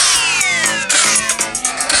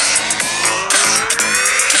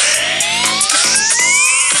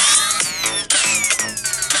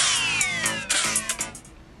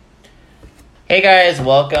Hey guys,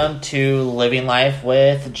 welcome to Living Life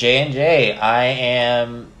with J&J. I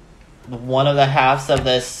am one of the halves of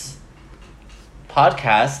this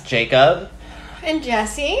podcast, Jacob. And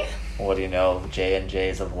Jesse. What do you know of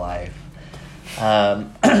J&J's of life?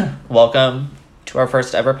 Welcome to our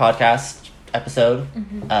first ever podcast episode.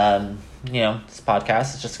 This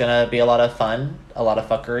podcast is just going to be a lot of fun, a lot of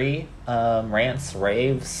fuckery, rants,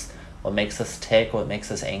 raves, what makes us tick, what makes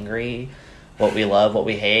us angry, what we love, what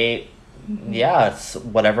we hate. Yeah, it's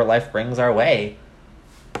whatever life brings our way.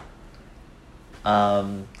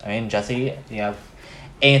 Jesse, do you have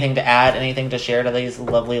anything to add, anything to share to these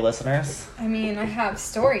lovely listeners? I have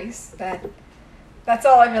stories, that's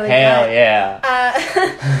all I really Hell got. yeah.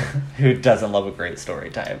 Who doesn't love a great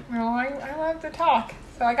story time? Well, I love to talk,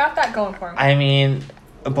 so I got that going for me.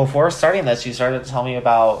 Before starting this, you started to tell me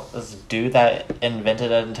about this dude that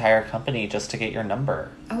invented an entire company just to get your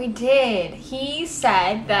number. Oh, he did. He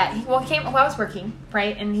said that, I was working,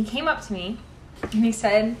 right, and he came up to me, and he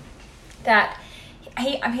said that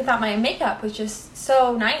he thought my makeup was just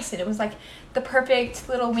so nice, and it was like the perfect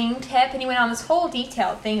little wingtip, and he went on this whole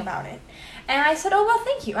detailed thing about it. And I said, oh, well,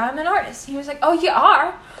 thank you, I'm an artist. He was like, oh, you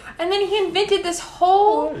are? And then he invented this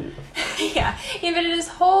whole,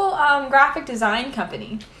 graphic design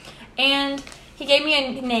company. And he gave me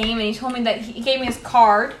a name, and he told me that he gave me his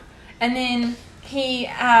card, and then he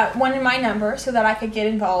wanted my number so that I could get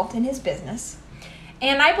involved in his business.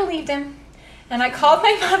 And I believed him, and I called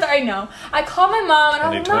my mother. I called my mom, and I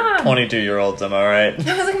was like, Mom. 22-year-olds, am I right?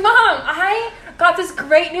 I was like, Mom, I got this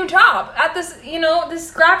great new job at this,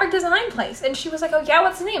 this graphic design place. And she was like, oh, yeah,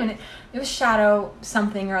 what's the name? And it was Shadow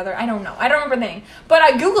something or other. I don't know. I don't remember the name. But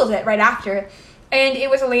I Googled it right after, and it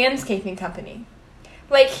was a landscaping company.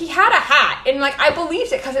 Like, he had a hat, and, I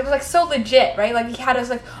believed it because it was, so legit, right? Like, he had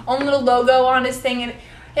his, own little logo on his thing, and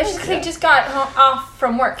it's just because he just got off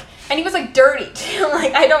from work. And he was, dirty, too.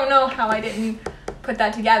 I don't know how I didn't put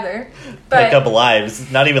that together. But pick up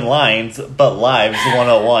lives, not even lines, but lives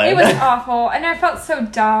 101. It was awful, and I felt so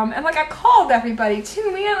dumb. And, I called everybody,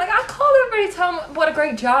 too, man. I called everybody to tell them what a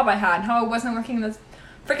great job I had and how I wasn't working in this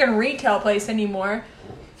freaking retail place anymore.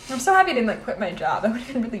 I'm so happy I didn't, quit my job. That would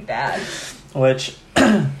have been really bad. Which,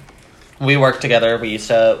 we worked together. We used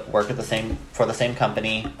to work for the same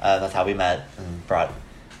company. That's how we met and brought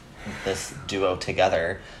this duo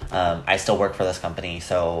together. I still work for this company,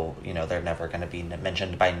 so, they're never going to be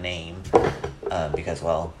mentioned by name because,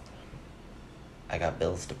 well, I got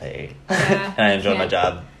bills to pay. Yeah, and I enjoy my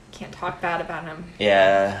job. Can't talk bad about him.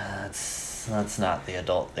 Yeah, that's not the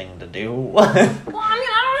adult thing to do. Well,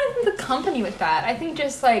 I don't think the company was bad. I think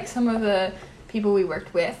just, some of the people we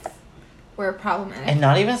worked with were problematic. And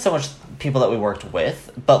not even so much people that we worked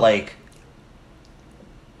with, but,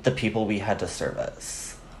 the people we had to service.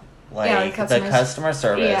 The customer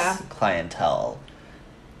service clientele.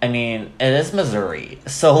 It is Missouri.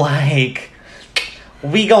 So,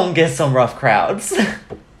 we gonna get some rough crowds.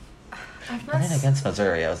 Nothing against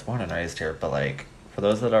Missouri. I was born and raised here, but, for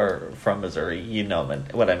those that are from Missouri, you know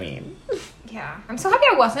what I mean. Yeah. I'm so happy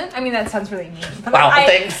I wasn't. That sounds really mean. But wow,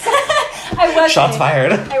 thanks. I wasn't. Shots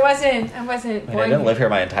fired. I wasn't. I didn't live here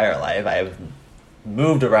my entire life. I've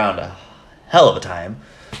moved around a hell of a time.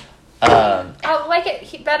 I like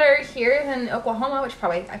it better here than Oklahoma, which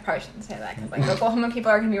I probably shouldn't say that because Oklahoma people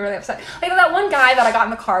are gonna be really upset. That one guy that I got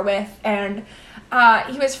in the car with, and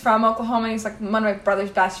he was from Oklahoma. And he's one of my brother's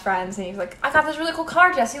best friends, and he's like, "I got this really cool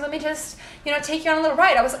car, Jesse. Let me just take you on a little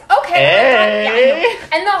ride." I was like, "Okay." Hey.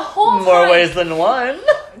 And the whole time, more ways than one.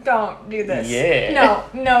 Don't do this. Yeah.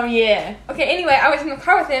 No, yeah. Okay. Anyway, I was in the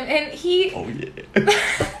car with him, and he. Oh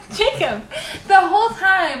yeah. Jacob, the whole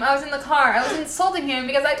time I was in the car, I was insulting him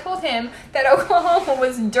because I told him that Oklahoma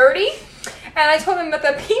was dirty, and I told him that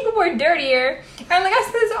the people were dirtier, and I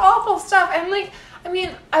said this awful stuff, and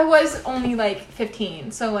I was only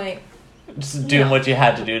 15, so just doing what you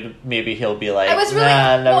had to do to maybe he'll be like, I was really,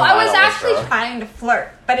 I was actually trying to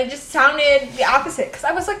flirt, but it just sounded the opposite, because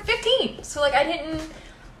I was 15, so I didn't,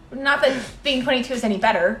 not that being 22 is any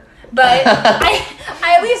better. But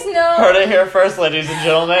I at least know. Heard it here first, ladies and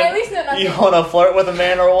gentlemen. I at least know nothing. You want to flirt with a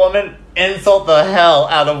man or a woman? Insult the hell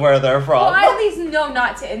out of where they're from. Well, I at least know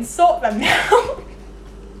not to insult them now.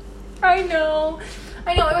 I know.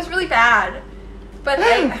 It was really bad. But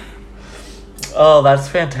oh, that's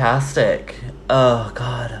fantastic. Oh,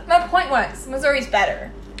 God. My point was, Missouri's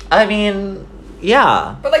better.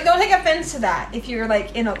 Yeah. But, don't take offense to that if you're,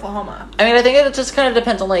 in Oklahoma. I think it just kind of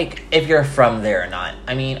depends on, if you're from there or not.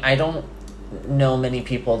 I don't know many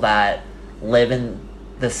people that live in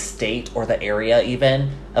the state or the area, even,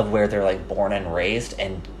 of where they're, born and raised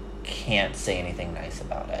and can't say anything nice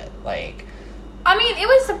about it. I mean,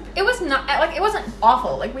 it was not, like, it wasn't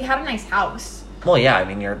awful. Like, we had a nice house. Well, yeah, I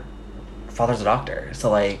mean, your father's a doctor, so,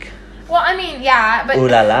 like... Well, I mean, yeah, but... Ooh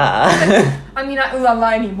la la. I mean, not ooh la la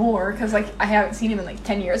anymore, because, like, I haven't seen him in, like,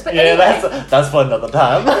 10 years, but yeah, anyway. that's for another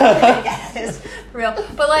time. Yeah, it is. For real.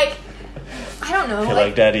 But, like, I don't know. If you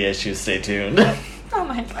like daddy issues, stay tuned. Oh,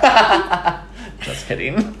 my God. Just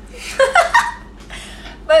kidding.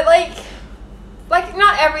 But, like,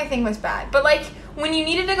 not everything was bad, but, like... When you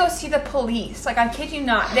needed to go see the police, like, I kid you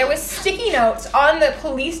not, there was sticky notes on the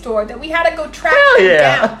police door that we had to go track them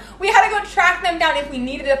down. We had to go track them down if we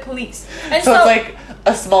needed the police. And so it's like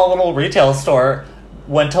a small little retail store,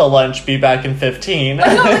 went to lunch, be back in 15. But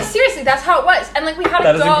no, like, seriously, that's how it was. And, like, we had to go.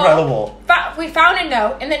 That is incredible. We found a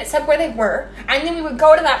note, and then it said where they were, and then we would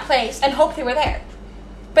go to that place and hope they were there.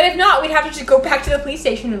 But if not, we'd have to just go back to the police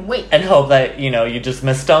station and wait. And hope that, you know, you just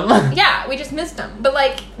missed them. Yeah, we just missed them. But,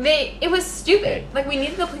 like, it was stupid. Okay. Like, we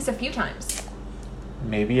needed the police a few times.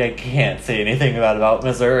 Maybe I can't say anything about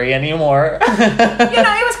Missouri anymore. You know,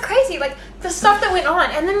 it was crazy. Like, the stuff that went on.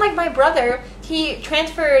 And then, like, my brother, he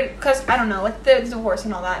transferred, because, I don't know, like, the divorce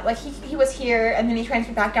and all that. Like, he was here, and then he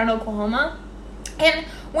transferred back down to Oklahoma. And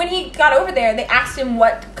when he got over there, they asked him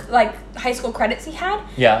what, like, high school credits he had.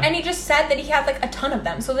 Yeah. And he just said that he had, like, a ton of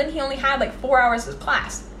them. So then he only had, like, 4 hours of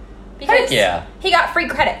class. Because he got free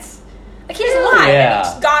credits. Like, he just lied and he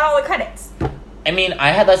just got all the credits. I mean, I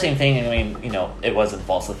had that same thing. I mean, you know, it wasn't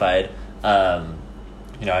falsified.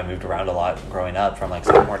 You know, I moved around a lot growing up from, like,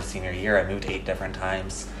 sophomore to senior year. I moved 8 different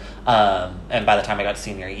times. And by the time I got to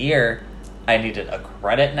senior year, I needed a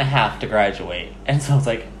credit and a half to graduate. And so I was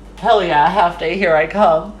like... Hell yeah, half day, here I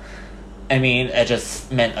come. I mean, it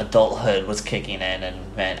just meant adulthood was kicking in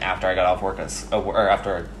and meant after I got off work, or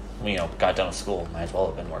after, you know, got done with school, might as well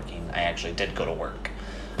have been working. I actually did go to work.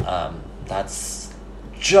 That's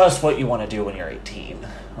just what you want to do when you're 18,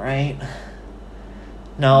 right?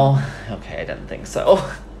 No? Okay, I didn't think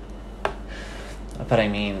so. But I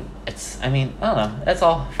mean, I don't know. It's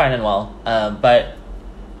all fine and well. But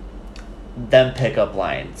them pickup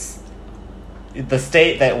lines. The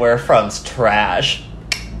state that we're from's trash.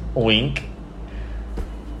 Wink.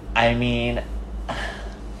 I mean,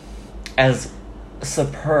 as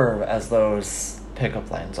superb as those pickup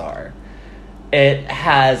lines are, it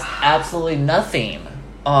has absolutely nothing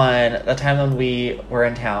on the time when we were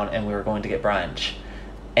in town and we were going to get brunch.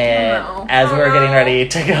 And as we were getting ready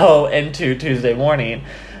to go into Tuesday morning,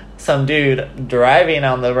 some dude driving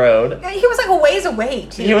on the road. He was like a ways away,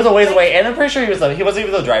 too. He was a ways away, and I'm pretty sure he wasn't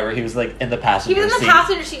even the driver. He was like in the passenger seat. He was in the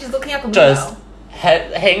passenger seat just looking out the window. Just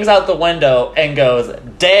hangs out the window and goes,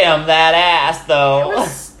 "Damn that ass, though."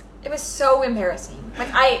 It was so embarrassing.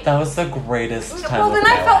 Like, that was the greatest time. Well, then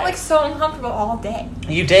I felt like so uncomfortable all day.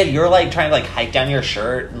 You did. You were like trying to like hike down your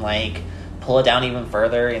shirt and like pull it down even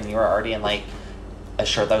further, and you were already in like a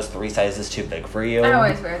shirt that was 3 sizes too big for you. I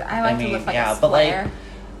always wear that. I like to look like a square. But like,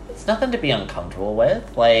 it's nothing to be uncomfortable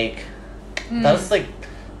with. Like, that was like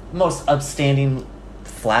most upstanding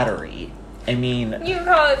flattery. I mean, you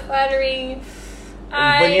call it flattery.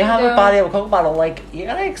 When you have a body of a Coke bottle, like, you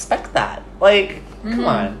gotta expect that. Like, come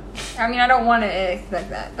on. I mean, I don't want to expect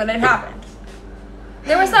that, but it happened.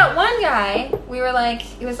 There was that one guy, we were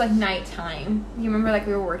like, it was like nighttime. You remember, like,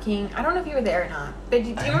 we were working. I don't know if you were there or not, but do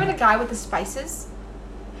you remember the guy with the spices?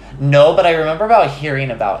 No, but I remember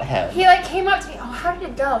hearing about him. He, like, came up to me. Oh, how did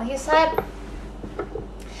it go? He said...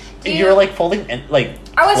 You were, like, folding, like,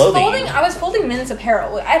 clothing. I was folding men's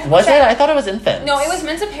apparel. Was it? I thought it was infants. No, it was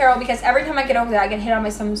men's apparel because every time I get over there, I get hit on by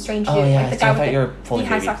some strange dude. Oh, yeah, like the guy I thought you were folding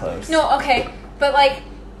baby clothes. No, okay. But, like,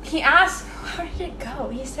 he asked, how did it go?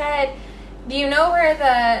 He said, do you know where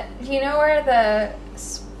the,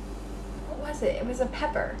 what was it? It was a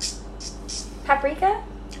pepper. Paprika?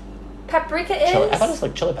 Paprika is? I thought it was,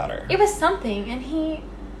 like, chili powder. It was something, and he...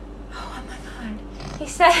 Oh, my God. He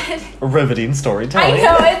said... Riveting storytelling. I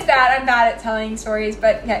know, it's bad. I'm bad at telling stories,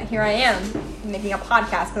 but yeah, here I am, making a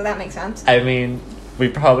podcast, so that makes sense. I mean, we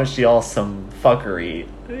promised y'all some fuckery.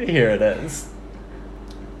 Here it is.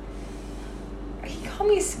 He called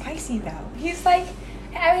me spicy, though. He asked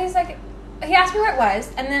me where it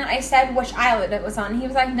was, and then I said which aisle it was on. He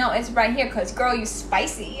was like, no, it's right here, because, girl, you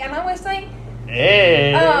spicy. And I was like...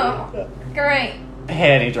 Hey. Oh, great.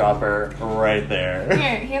 Panty dropper right there.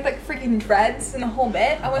 Here, he had like freaking dreads and the whole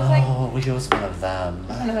bit. I was like... Oh, he was one of them.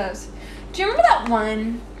 One of those. Do you remember that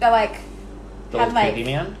one that like... The old creepy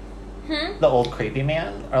man? Hmm? The old creepy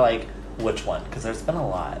man? Or like, which one? Because there's been a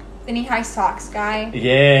lot. The knee-high socks guy.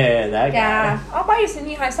 Yeah, that guy. Yeah. I'll buy you some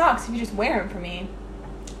knee-high socks if you just wear them for me.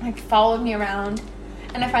 Like, followed me around.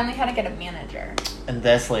 And I finally had to get a manager. And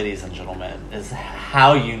this, ladies and gentlemen, is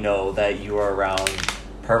how you know that you are around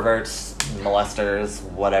perverts molesters,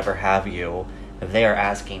 whatever have you, if they are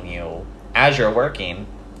asking you, as you're working,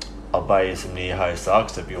 I'll buy you some knee-high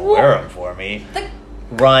socks if you'll wear them for me.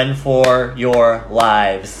 Run for your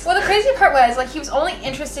lives. Well, the crazy part was, like, he was only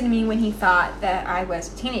interested in me when he thought that I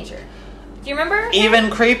was a teenager. Do you remember? Even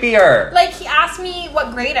creepier. Like, he asked me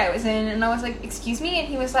what grade I was in, and I was like, excuse me? And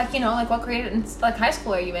he was like, like, what grade in, like, high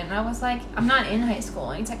school are you in? And I was like, I'm not in high school.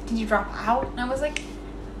 And he's like, did you drop out? And I was like,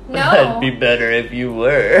 no. That'd be better if you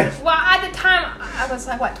were. Well, at the time, I was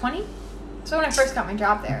like, what, 20? So when I first got my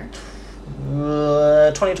job there.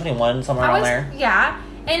 2021, somewhere around there. Yeah.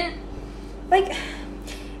 And, like,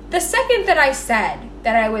 the second that I said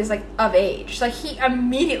that I was, like, of age, like, he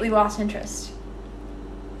immediately lost interest.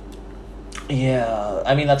 Yeah,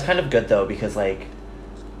 I mean, that's kind of good, though, because, like,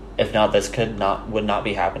 if not, this would not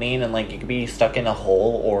be happening, and, like, you could be stuck in a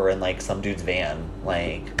hole or in, like, some dude's van.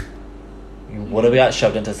 Like, you would have got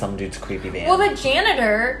shoved into some dude's creepy van. Well, the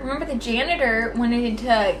janitor wanted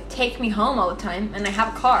to take me home all the time, and I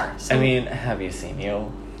have a car. So. I mean, have you seen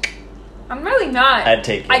you? I'm really not. I'd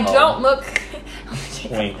take you home. I don't look...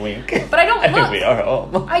 Wink, wink. But I don't look... I think we are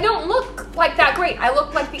home. I don't look like that great. I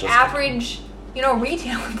look like the average...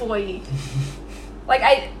 retail employee.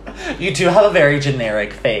 Like, You do have a very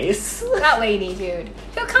generic face. That lady, dude.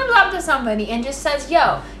 Who comes up to somebody and just says,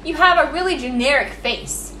 yo, you have a really generic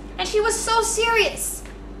face. And she was so serious.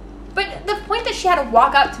 But the point that she had to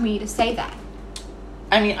walk up to me to say that.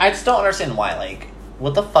 I mean, I just don't understand why. Like,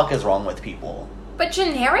 what the fuck is wrong with people? But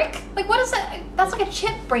generic? Like, what is that? That's like a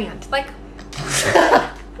chip brand. Like...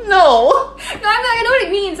 No, I know what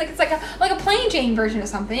it means. Like, it's like a plain Jane version of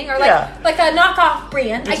something, or like a knockoff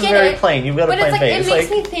brand. This I get is very it. plain. You've got a plain face. It makes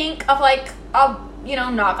me think of like a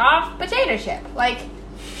knockoff potato chip. Like,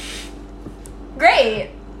 great.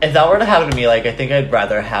 If that were to happen to me, like, I think I'd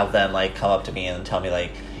rather have them like come up to me and tell me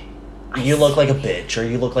like, you look like a bitch, or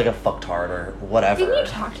you look like a fucktard, or whatever. Didn't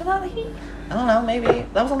you talk to that lady? I don't know. Maybe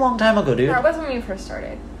that was a long time ago, dude. That was when we first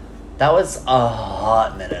started. That was a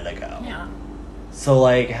hot minute ago. Yeah. So,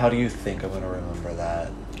 like, how do you think I'm going to remember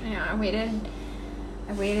that? Yeah, I waited,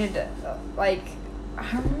 like,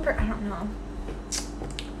 I don't know.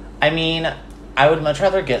 I mean, I would much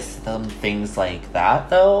rather get some things like that,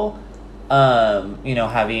 though.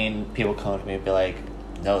 Having people come up to me and be like,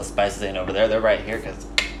 no, the spices ain't over there, they're right here, because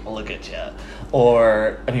look at you.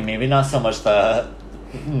 Or, I mean, maybe not so much the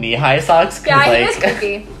knee-high socks. Yeah, he was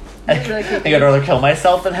creepy. He was really creepy. I think I'd rather kill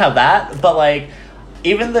myself than have that, but, like...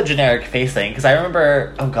 Even the generic face thing, because I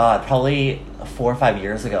remember, probably 4 or 5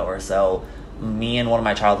 years ago or so, me and one of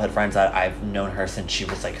my childhood friends that I've known her since she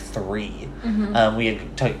was like 3. Mm-hmm. We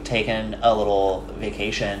had taken a little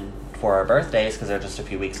vacation for our birthdays because they're just a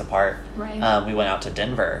few weeks apart. Right. We went out to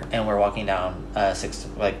Denver and we're walking down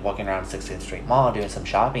walking around 16th Street Mall doing some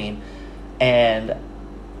shopping, and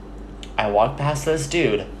I walked past this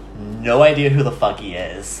dude, no idea who the fuck he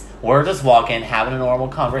is. We're just walking, having a normal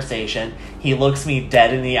conversation. He looks me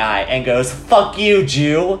dead in the eye and goes, "Fuck you,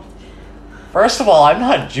 Jew." First of all, I'm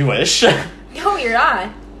not Jewish. No, you're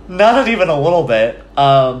not. Not even a little bit.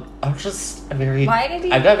 I'm just Why did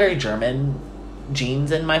he... I've got very German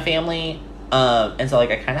genes in my family. And so,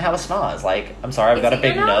 like, I kind of have a schnoz. Like, I'm sorry, I've got a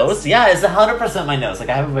big nose. Yeah, it's 100% my nose. Like,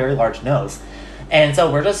 I have a very large nose. And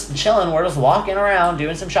so we're just chilling. We're just walking around,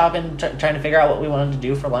 doing some shopping, trying to figure out what we wanted to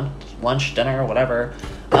do for lunch, dinner, whatever.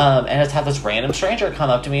 And I just have this random stranger come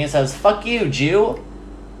up to me and says, "Fuck you, Jew."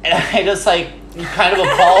 And I just, like, kind of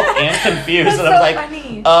appalled and confused. And I was like,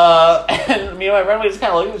 funny. And me and my friend, we just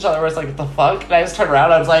kind of looked at each other. We're just like, what the fuck? And I just turned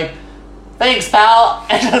around. I was like, "Thanks, pal."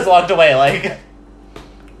 And just walked away. Like,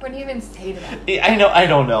 what do you even say to that? I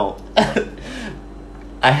don't know.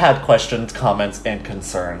 I had questions, comments, and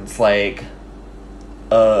concerns. Like,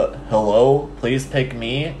 hello? Please pick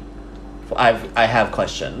me. I have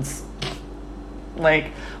questions.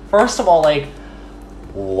 Like, first of all, like,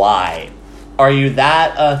 why? Are you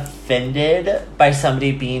that offended by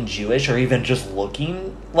somebody being Jewish or even just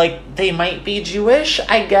looking like they might be Jewish,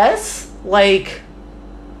 I guess? Like,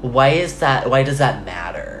 why is that? Why does that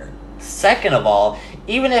matter? Second of all,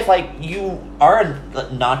 even if, like, you are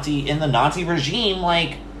a Nazi in the Nazi regime,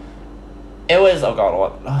 like, it was,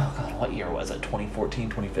 what year was it?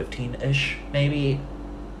 2014, 2015-ish, maybe?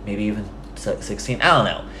 Maybe even 16? I don't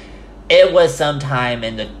know. It was sometime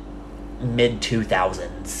in the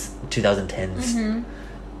mid-2000s, 2010s. Mm-hmm.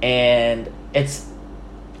 And it's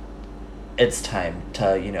time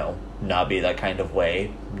to, not be that kind of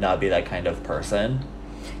way, not be that kind of person.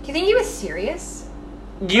 Do you think he was serious?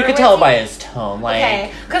 You could tell by his tone, like...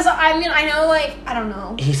 Okay, because, I mean, I know, like, I don't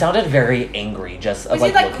know. He sounded very angry, just... Was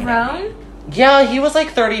he, like, grown? Yeah, he was like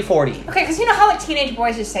 30, 40. Okay, because you know how like teenage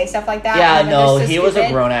boys just say stuff like that? Yeah, no, so he was a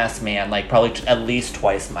grown-ass man, like probably at least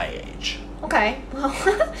twice my age. Okay, well...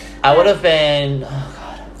 I would have been... Oh,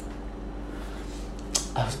 God.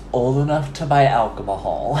 I was old enough to buy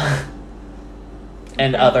alcohol.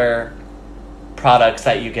 And other products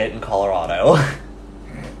that you get in Colorado.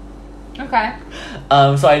 Okay.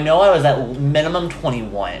 So I know I was at minimum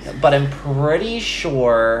 21, but I'm pretty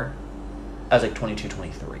sure I was like 22,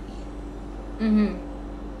 23. Mm-hmm.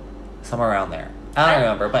 Somewhere around there. I don't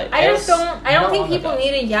remember, but I don't think people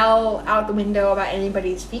need to yell out the window about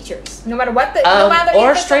anybody's features, no matter what no matter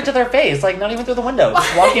or straight to their face, like not even through the window,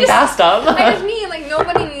 just walking past them. I just mean like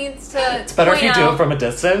nobody needs to. It's better if you do it from a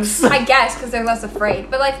distance. I guess because they're less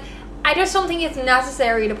afraid, but like I just don't think it's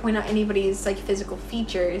necessary to point out anybody's like physical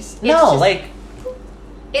features.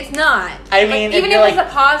 It's not. I mean, even if it's a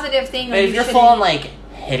positive thing, like, if you're full on like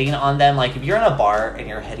hitting on them, like if you're in a bar and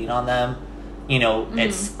you're hitting on them. You know,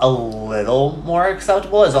 it's a little more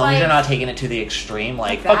acceptable as long as you're not taking it to the extreme.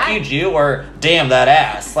 Like fuck you, Jew, or damn that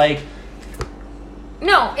ass. Like,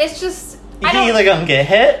 no, it's just you're either gonna get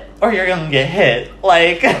hit or you're gonna get hit.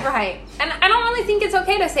 Like, right. And I don't really think it's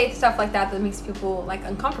okay to say stuff like that makes people like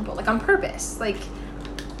uncomfortable, like on purpose. Like,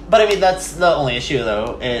 but I mean, that's the only issue,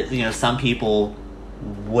 though. Some people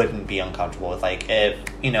wouldn't be uncomfortable with like if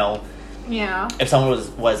if someone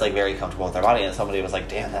was like very comfortable with their body and somebody was like,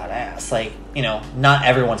 damn that ass, like, not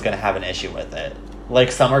everyone's gonna have an issue with it.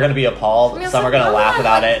 Like, some are gonna be appalled, some are gonna laugh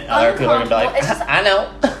about it, other people are gonna be like, I know.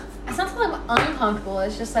 It's not that I'm uncomfortable,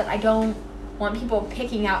 it's just that I don't want people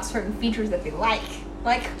picking out certain features that they like.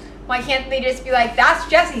 Like, why can't they just be like, that's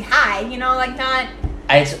Jessie, hi, like not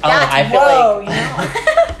I feel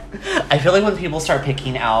I feel like when people start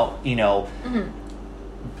picking out,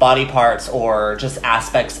 body parts or just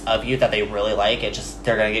aspects of you that they really like,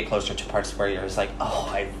 they're gonna get closer to parts where you're just like, oh,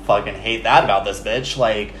 I fucking hate that about this bitch.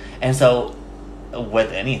 Like, and so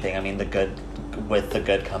with anything, I mean, with the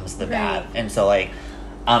good comes the bad. And so like,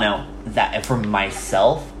 I don't know, that for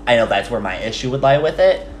myself, I know that's where my issue would lie with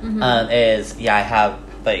it. I have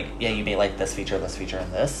like, you may like this feature,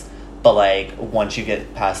 and this, but like once you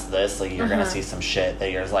get past this, like you're gonna see some shit that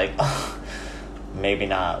you're just like, oh, maybe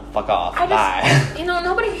not. Fuck off. Bye.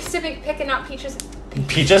 Nobody needs to be picking out peaches.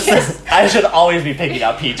 Peaches? I should always be picking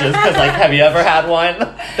out peaches because, like, have you ever had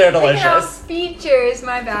one? They're delicious. Features,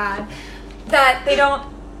 my bad. That they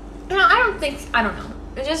don't. I don't know.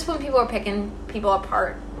 It's just when people are picking people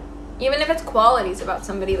apart, even if it's qualities about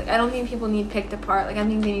somebody. Like, I don't think people need picked apart. Like, I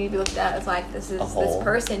think they need to be looked at as like, this is this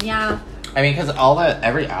person. Yeah. I mean, because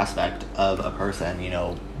every aspect of a person,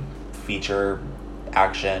 feature,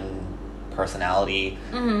 action, personality,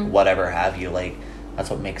 whatever have you, like that's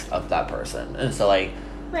what makes up that person. And so like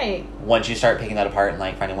once you start picking that apart and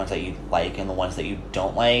like finding ones that you like and the ones that you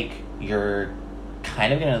don't like, you're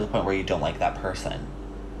kind of getting to the point where you don't like that person.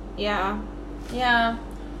 I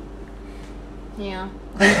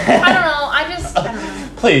don't know.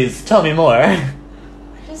 Please tell me more. I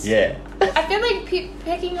feel like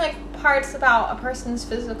picking like parts about a person's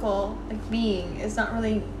physical like being is not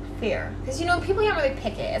really fair, because people can't really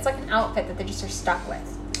pick it. It's like an outfit that they just are stuck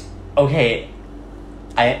with. Okay,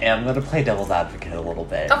 I am gonna play devil's advocate a little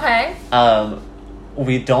bit. Okay.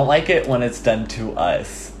 We don't like it when it's done to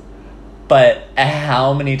us, but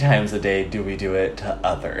how many times a day do we do it to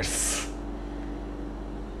others?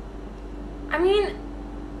 I mean,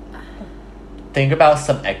 think about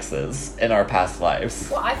some exes in our past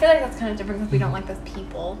lives. Well, I feel like that's kind of different because we don't like those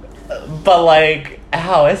people. But like,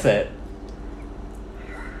 how is it?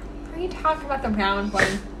 Are you talking about the round one?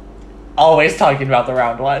 Always talking about the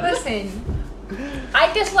round one. Listen,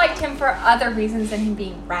 I disliked him for other reasons than him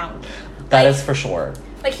being round. That is for sure.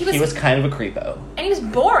 Like he was kind of a creepo. And he was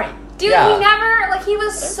boring. Dude, he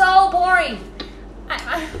was so boring.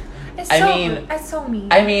 It's so mean.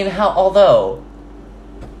 I mean, although,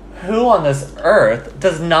 who on this earth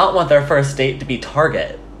does not want their first date to be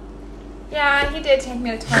Target? Yeah, he did take me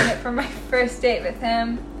to Target for my first date with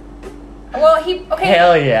him. Well,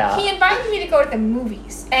 hell yeah. He invited me to go to the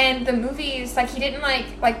movies, and the movies, like, he didn't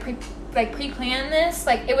pre-plan this.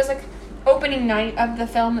 Like, it was like opening night of the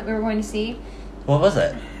film that we were going to see. What was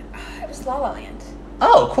it? It was La La Land.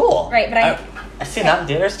 Oh, cool. Right, but I seen that in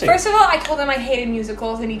theaters too. First of all, I told him I hated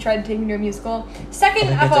musicals, and he tried to take me to a musical. Second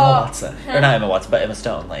of Emma all, Watson. Or not Emma Watson, but Emma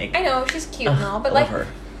Stone. Like, I know she's cute and all, but love like her.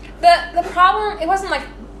 The problem, it wasn't like.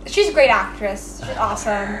 She's a great actress. She's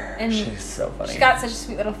awesome. And she's so funny. She's got such a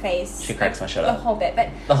sweet little face. She cracks my shit up. The whole bit. But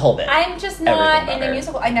the whole bit. I'm just not in a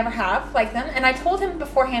musical. I never have liked them. And I told him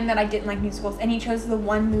beforehand that I didn't like musicals. And he chose the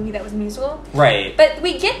one movie that was a musical. Right. But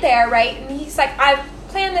we get there, right? And he's like, I've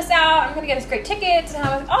planned this out. I'm going to get us great tickets. And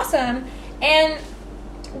I was like, awesome. And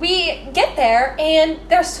we get there, and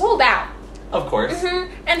they're sold out. Of course.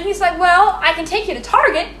 Mm-hmm. And he's like, well, I can take you to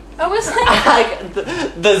Target. I was like...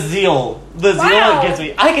 the zeal. The zeal it gives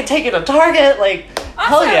me. I can take you to Target. Like, awesome.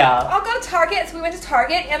 Hell yeah. I'll go to Target. So we went to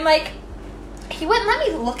Target, and, like, he wouldn't let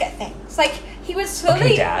me look at things. Like, he would slowly...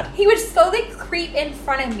 Okay, Dad. He would slowly creep in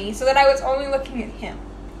front of me so that I was only looking at him.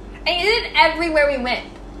 And he did it everywhere we went.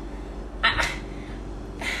 I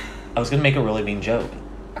was going to make a really mean joke.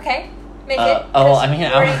 Okay. Make it.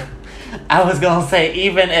 I was going to say,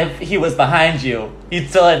 even if he was behind you, you'd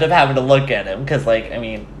still end up having to look at him. Because,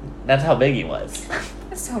 that's how big he was.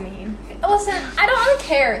 That's so mean. Listen, I don't really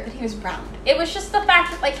care that he was round. It was just the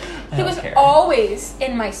fact that, he was always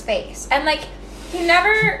in my space. And, he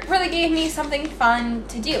never really gave me something fun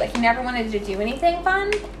to do. He never wanted to do anything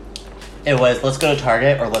fun. It was, let's go to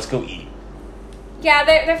Target or let's go eat. Yeah,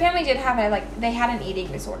 their family did have they had an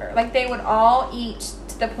eating disorder. They would all eat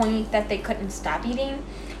to the point that they couldn't stop eating.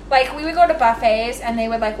 We would go to buffets and they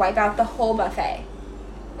would, wipe out the whole buffet.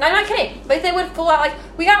 No, I'm not kidding. They would full out,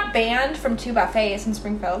 we got banned from 2 buffets in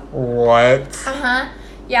Springfield. What? Uh-huh.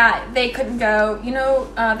 Yeah, they couldn't go,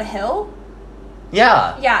 The Hill?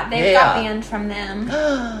 Yeah. Yeah, they got banned from them.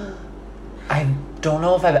 I don't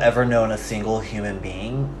know if I've ever known a single human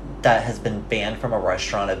being that has been banned from a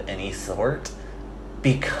restaurant of any sort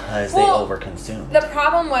because they overconsumed. The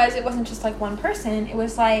problem was it wasn't just one person. It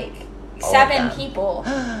was 7 people.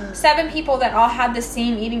 7 people that all had the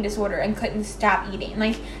same eating disorder and couldn't stop eating.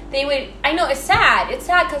 They would... I know, it's sad. It's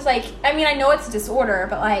sad because, I know it's a disorder,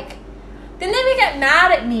 but, then they would get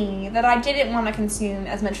mad at me that I didn't want to consume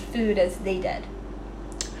as much food as they did.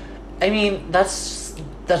 That's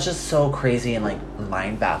just so crazy and,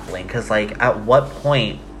 mind-baffling. Because, at what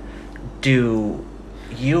point do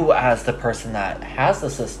you, as the person that has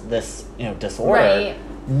this disorder... Right.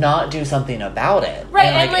 Not do something about it, right?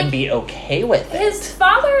 And be okay with it. His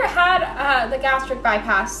father had the gastric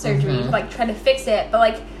bypass surgery to try to fix it,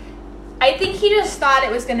 but I think he just thought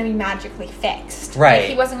it was going to be magically fixed. Right,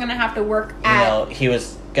 he wasn't going to have to work. He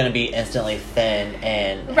was going to be instantly thin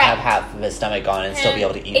and have half of his stomach gone and still be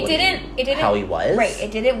able to eat. It didn't how he was. Right,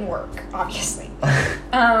 it didn't work. Obviously,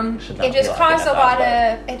 it just caused a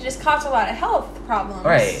lot of health problems.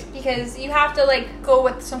 Right, because you have to go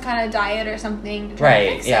with some kind of diet or something to try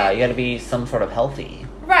to fix it. You got to be some sort of healthy.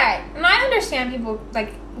 Right, and I understand people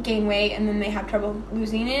gain weight and then they have trouble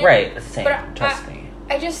losing it. Right, it's the same. But trust me.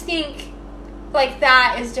 I just think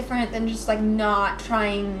that is different than just not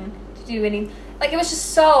trying to do anything. It was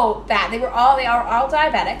just so bad. They are all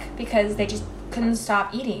diabetic because they just couldn't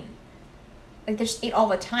stop eating. They just ate all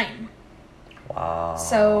the time. Wow.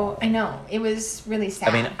 So I know it was really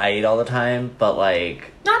sad. I eat all the time, but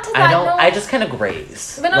not to that. I just kind of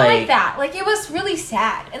graze. But not like that. It was really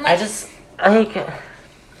sad. And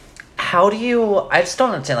how do you? I just don't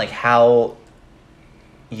understand how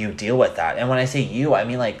you deal with that. And when I say you, I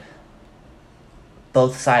mean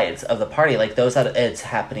both sides of the party, those that it's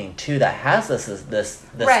happening to that has this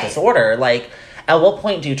disorder. At what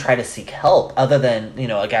point do you try to seek help other than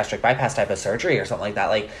a gastric bypass type of surgery or something like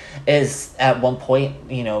that? Is at one point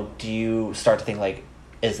do you start to think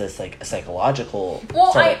is this a psychological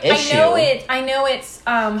sort of issue? I know it's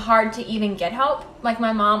hard to even get help.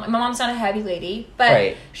 My mom's not a heavy lady,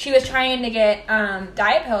 but she was trying to get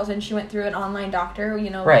diet pills and she went through an online doctor,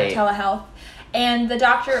 telehealth. And the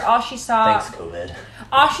doctor, all she saw... Thanks, COVID.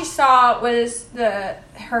 All she saw was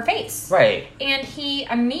her face. Right. And he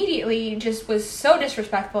immediately just was so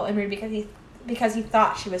disrespectful and rude because he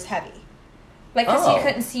thought she was heavy. Because he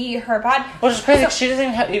couldn't see her body. Which is crazy. She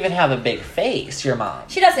doesn't even have a big face, your mom.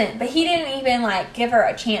 She doesn't. But he didn't even, give her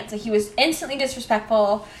a chance. He was instantly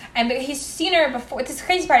disrespectful. And he's seen her before. This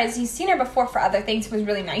crazy part is he's seen her before for other things. It was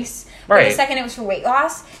really nice. But the second it was for weight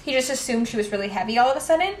loss, he just assumed she was really heavy all of a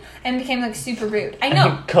sudden. And became, super rude. I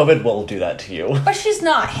know. COVID will do that to you. But she's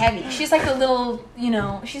not heavy. She's a little,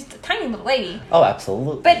 she's a tiny little lady. Oh,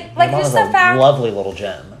 absolutely. But, just the fact... lovely little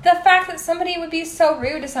gem. The fact that somebody would be so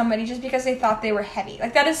rude to somebody just because they thought they were heavy.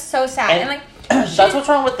 That is so sad. And that's what's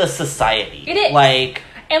wrong with the society. It is.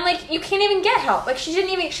 And you can't even get help. She couldn't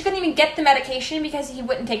even get the medication because he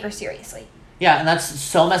wouldn't take her seriously. Yeah, and that's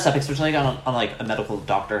so messed up, especially on a medical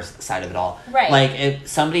doctor's side of it all. Right. If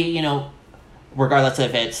somebody, regardless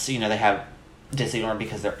if it's, they have disorder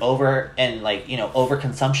because they're over and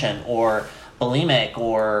overconsumption or bulimic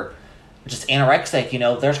or just anorexic,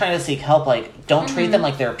 they're trying to seek help. Don't treat them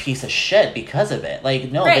like they're a piece of shit because of it.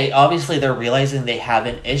 No, they're realizing they have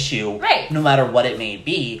an issue, no matter what it may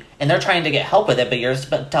be, and they're trying to get help with it, but you're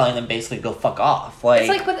just telling them basically go fuck off.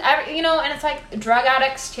 It's with every, and it's drug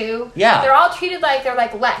addicts too. Yeah. They're all treated like they're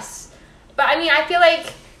less. But I feel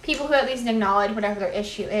people who at least acknowledge whatever their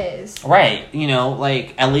issue is. Right. You know,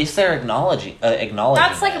 like, at least they're acknowledging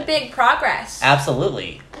That's, like, a big progress.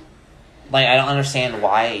 Absolutely. Like, I don't understand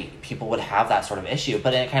why people would have that sort of issue,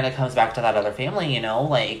 but it kind of comes back to that other family, you know?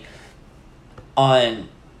 Like, on,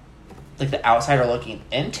 like, the outsider looking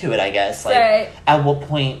into it, I guess. Like, right. At what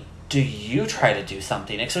point do you try to do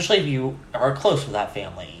something? Especially if you are close with that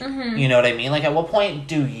family. Mm-hmm. You know what I mean? Like, at what point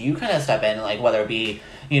do you kind of step in, like, whether it be,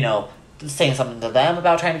 you know, saying something to them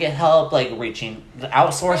about trying to get help, like, reaching the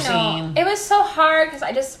outsourcing? It was so hard, because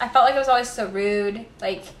I felt like it was always so rude.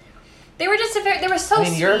 Like, they were just they were so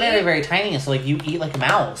sweet. You're very, very tiny, so, like, you eat like a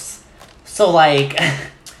mouse. So, like...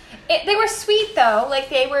 They were sweet, though. Like,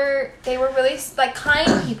 they were really, like,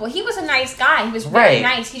 kind people. He was a nice guy. He was very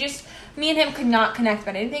nice. He just... Me and him could not connect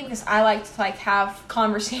about anything because I like to, like, have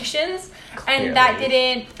conversations. Clearly. And that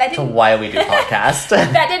didn't... So why we do podcasts.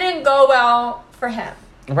 That didn't go well for him.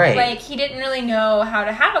 Right. Like, he didn't really know how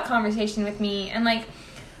to have a conversation with me. And, like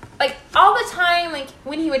all the time, like,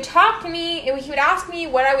 when he would talk to me, he would ask me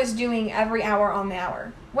what I was doing every hour on the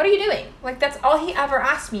hour. What are you doing? Like, that's all he ever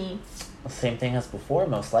asked me. Same thing as before,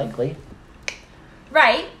 most likely.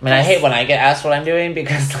 Right. I mean, I hate when I get asked what I'm doing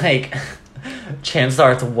because, like, chances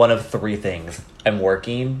are it's one of three things. I'm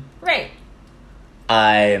working. Right.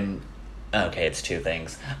 Okay, it's two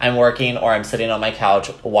things. I'm working or I'm sitting on my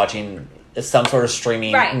couch watching some sort of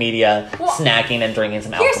streaming media, snacking and drinking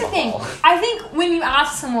some alcohol. Here's the thing. I think when you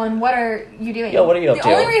ask someone, what are you doing? Yo, what are you up to?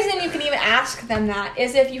 The only reason you can even ask them that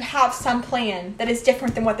is if you have some plan that is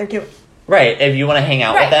different than what they're doing. Right, if you want to hang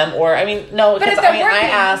out with them, or, I mean, no, because, I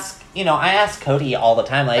ask Cody all the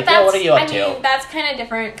time, like, what are you up to? That's kind of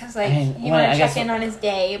different, because, like, you want to check in on his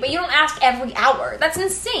day, but you don't ask every hour. That's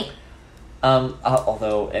insane.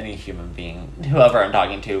 Although any human being, whoever I'm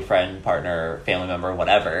talking to, friend, partner, family member,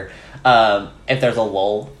 whatever, if there's a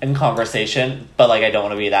lull in conversation, but, like, I don't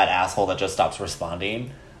want to be that asshole that just stops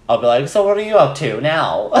responding, I'll be like, so what are you up to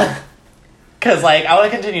now? Because, like, I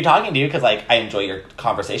want to continue talking to you because, like, I enjoy your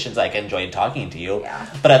conversations. Like, I enjoyed talking to you. Yeah.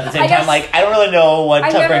 But at the same time, like, I don't really know what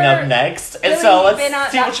to bring up next. And so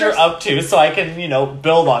let's see what you're up to so I can, you know,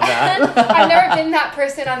 build on that. I've never been that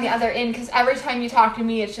person on the other end because every time you talk to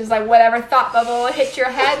me, it's just, like, whatever thought bubble hits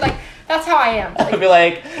your head. Like, that's how I am. Like, I'd be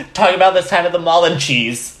like, talking about this time at the mall and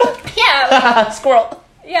cheese. Yeah. Like, squirrel.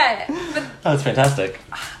 Yeah. But that's fantastic.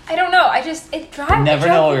 I don't know. It drives me never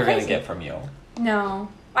know what you're going to get from you. No.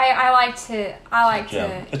 I like to...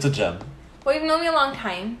 It's a gem. Well, you've known me a long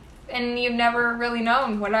time, and you've never really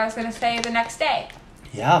known what I was going to say the next day.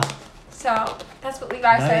 Yeah. So, that's what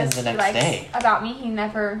Levi says he likes about me.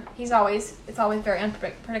 It's always very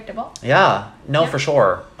unpredictable. Yeah. No, for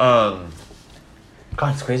sure. God,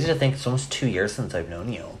 it's crazy to think it's almost 2 years since I've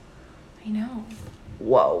known you. I know.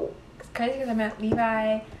 Whoa. It's crazy because I met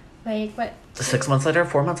Levi, like, what? 6 months later?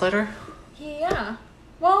 4 months later? Yeah.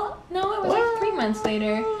 Well, no, it was like 3 months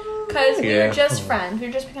later. Because we were just friends. We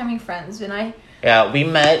were just becoming friends. And Yeah, we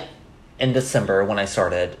met in December when I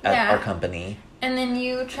started at our company. And then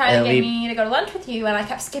you tried to get me to go to lunch with you, and I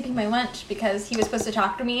kept skipping my lunch because he was supposed to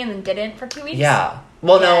talk to me and then didn't for 2 weeks. Yeah.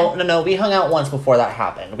 Well, no. We hung out once before that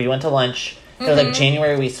happened. We went to lunch. It was like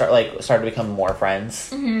January we started to become more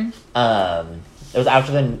friends. Mm-hmm. It was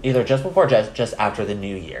after either just before just after the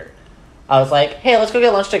New Year. I was like, hey, let's go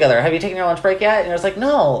get lunch together. Have you taken your lunch break yet? And he was like,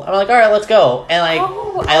 no. I'm like, all right, let's go. And, like,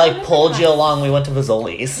 I pulled you along. We went to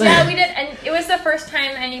Fazoli's. Yeah, we did. And it was the first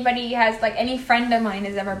time any friend of mine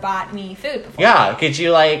has ever bought me food before. Yeah, could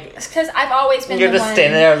you, like... Because I've always been You're just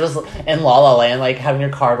standing there just in La La Land, like, having your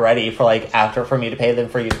card ready for, like, for me to pay, then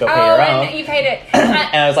for you to go pay your own. And you paid it.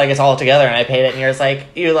 And I was like, it's all together, and I paid it, and you're just like,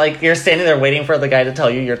 you're standing there waiting for the guy to tell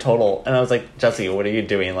you your total. And I was like, Jesse, what are you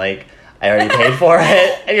doing? Like... I already paid for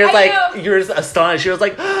it. And you're just astonished. She was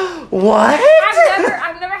like, what?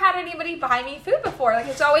 I've never had anybody buy me food before. Like,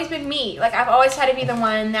 it's always been me. Like, I've always had to be the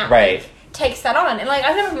one that like, takes that on. And, like,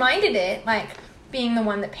 I've never minded it, like, being the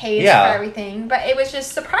one that pays for everything. But it was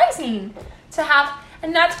just surprising to have...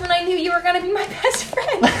 And that's when I knew you were going to be my best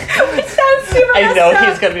friend. Which sounds super I know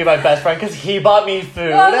he's going to be my best friend because he bought me food.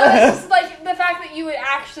 Well, no, it's just, like, the fact that you would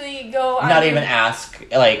actually go... Not even ask,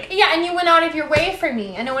 like... Yeah, and you went out of your way for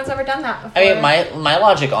me, and no one's ever done that before. I mean, my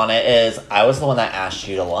logic on it is I was the one that asked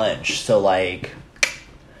you to lunch, so, like...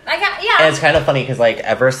 And it's kind of funny because, like,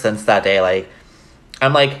 ever since that day, like,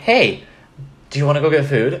 I'm like, hey, do you want to go get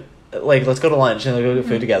food? Like, let's go to lunch and we'll go get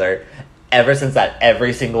food together. Ever since that,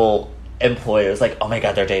 every single... employee was like, oh my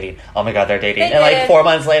god, they're dating. Oh my god, they're dating. And like 4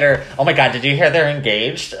 months later, oh my god, did you hear they're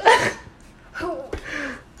engaged?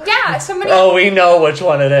 Yeah. Yeah, somebody. Oh, we know which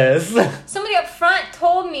one it is. Somebody up front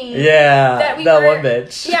told me. Yeah, that one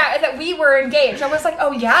bitch. Yeah, that we were engaged. I was like,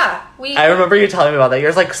 oh yeah, I remember you telling me about that.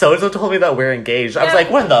 You're like, so-and-so told me that we're engaged. I was like,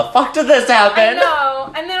 when the fuck did this happen? I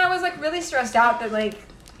know. And then I was like really stressed out that like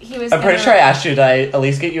he was. I'm pretty sure I asked you, did I at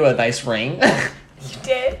least get you a nice ring? You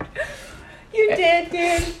did. You did,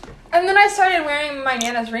 dude. And then I started wearing my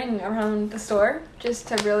Nana's ring around the store just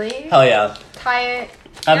to really. Hell yeah. Tie it.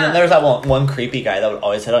 And then there's that one creepy guy that would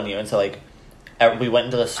always hit on you, and so like we went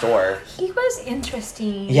into the store. He was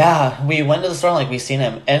interesting. Yeah, we went to the store and like we seen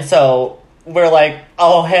him, and so we're like,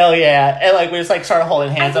 oh hell yeah, and like we just like started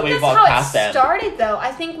holding hands and we walked past them. Started though.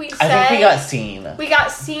 I think we got seen. We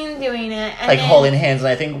got seen doing it, and like holding hands, and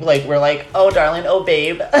I think like we're like, oh darling, oh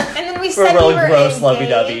babe. And then we said we're really we were gross, engaged.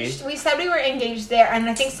 lovey-dovey. We said we were engaged there, and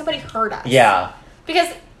I think somebody heard us. Yeah.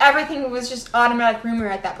 Because everything was just automatic rumor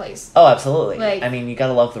at that place. Oh, absolutely. Like, I mean, you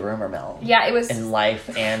gotta love the rumor mill. Yeah, it was in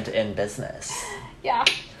life and in business. Yeah.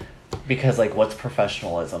 Because like, what's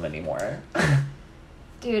professionalism anymore?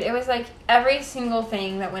 Dude, it was like every single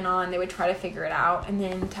thing that went on, they would try to figure it out and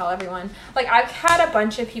then tell everyone. Like, I've had a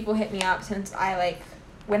bunch of people hit me up since I, like,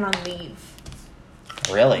 went on leave.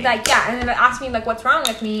 Really? Like, yeah, and then they asked me, like, what's wrong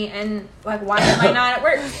with me and, like, why am I not at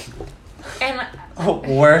work? And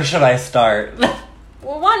where should I start?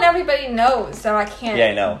 Well, one, everybody knows that I can't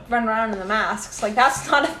I know. run around in the masks. Like, that's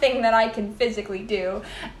not a thing that I can physically do.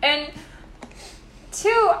 And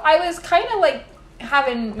two, I was kind of, like,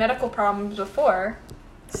 having medical problems before.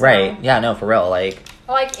 So, right. Yeah, no, for real. Like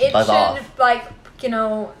it should, off. like, you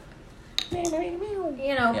know,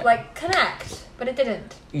 like, connect. But it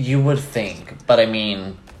didn't. You would think. But, I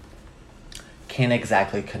mean, can't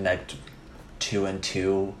exactly connect 2 and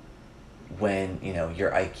 2 when, you know,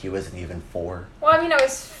 your IQ isn't even 4. Well, I mean, I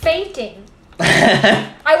was fainting.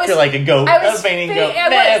 You're like a goat. I was fainting goat.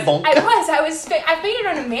 I fainted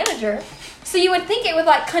on a manager. So you would think it would,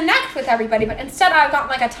 like, connect with everybody, but instead I got,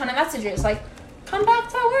 like, a ton of messages, like, come back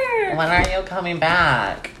to work. When are you coming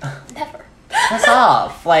back? Never. Piss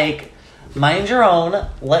off. Like, mind your own.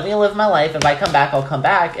 Let me live my life. If I come back, I'll come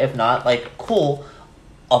back. If not, like, cool.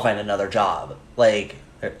 I'll find another job. Like,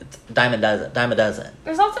 dime a dozen.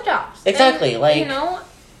 There's lots of jobs. Exactly. And, like, you know.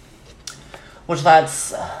 Which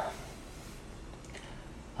that's a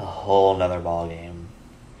whole nother ball game.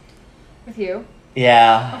 With you?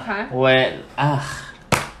 Yeah. Okay.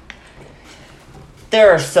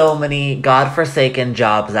 There are so many godforsaken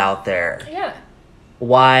jobs out there. Yeah.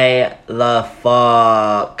 Why the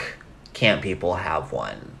fuck can't people have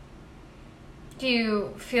one? Do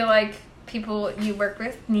you feel like people you work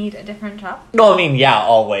with need a different job? No, I mean, yeah,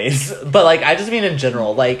 always. But, like, I just mean in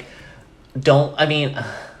general. Like,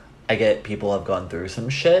 I get people have gone through some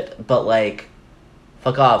shit, but, like,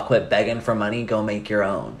 fuck off. Quit begging for money. Go make your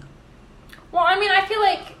own. Well, I mean, I feel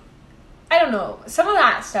like, I don't know, some of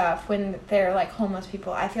that stuff, when they're, like, homeless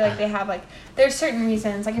people, I feel like they have, like, there's certain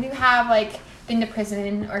reasons. Like, if you have, like, been to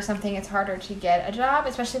prison or something, it's harder to get a job,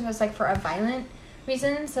 especially if it's, like, for a violent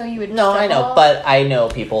reason, so you would struggle. I know, but I know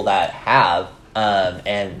people that have,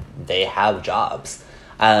 and they have jobs.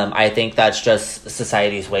 I think that's just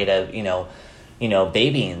society's way to, you know,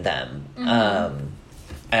 babying them. Mm-hmm.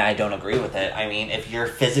 And I don't agree with it. I mean, if you're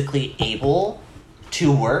physically able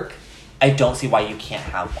to work, I don't see why you can't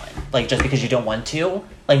have one. Like, just because you don't want to?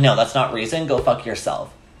 Like, no, that's not reason. Go fuck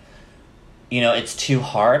yourself. You know, it's too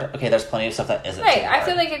hard. Okay, there's plenty of stuff that isn't right. too hard. I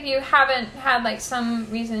feel like if you haven't had, like, some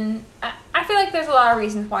reason... I feel like there's a lot of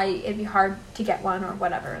reasons why it'd be hard to get one or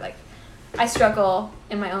whatever. Like, I struggle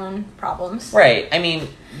in my own problems. Right. I mean,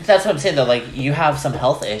 that's what I'm saying, though. Like, you have some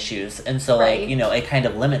health issues, and so, right. like, you know, it kind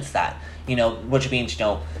of limits that. You know, which means, you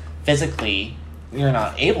know, physically... you're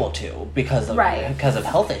not able to because of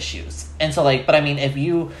health issues. And so, like, but I mean, if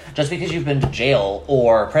you, just because you've been to jail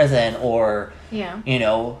or prison or, you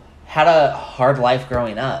know, had a hard life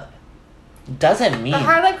growing up, doesn't mean... The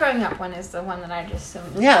hard life growing up one is the one that I just...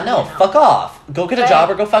 Yeah, no, fuck off. Go get a job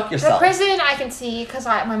or go fuck yourself. The prison I can see because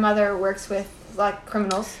my mother works with, like,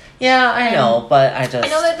 criminals. Yeah, I know, but I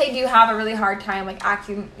know that they do have a really hard time, like,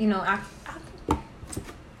 acclimating?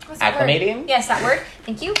 Yes, that word.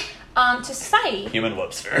 Thank you. To society. Human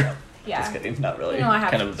Webster. Yeah. Just kidding, not really. You know, I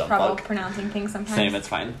have kind of trouble pronouncing things sometimes. Same, it's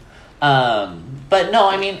fine. But no,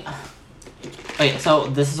 I mean... Okay, so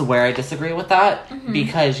this is where I disagree with that. Mm-hmm.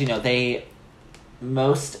 Because, you know, they...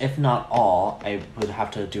 Most, if not all, I would have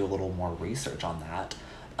to do a little more research on that.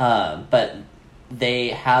 But they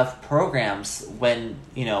have programs when,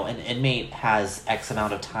 you know, an inmate has X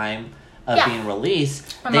amount of time of being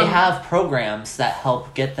released. They have programs that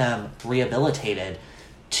help get them rehabilitated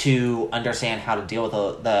to understand how to deal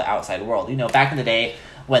with the outside world. You know, back in the day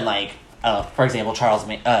when, like, for example, Charles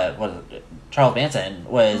Manson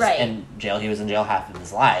was in jail. He was in jail half of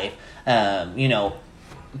his life. You know,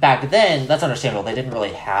 back then, that's understandable. They didn't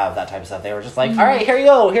really have that type of stuff. They were just like, all right, here you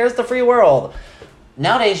go. Here's the free world.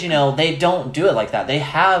 Nowadays, you know, they don't do it like that. They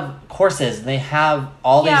have courses. And they have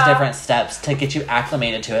all these different steps to get you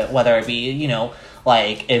acclimated to it, whether it be, you know,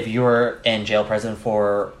 like if you're in jail prison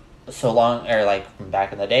for so long, or like from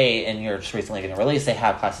back in the day, and you're just recently getting released, they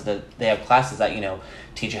have classes that, you know,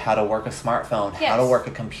 teach you how to work a smartphone, how to work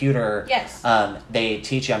a computer. They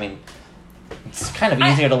teach you, I mean, it's kind of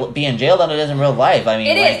easier to be in jail than it is in real life. I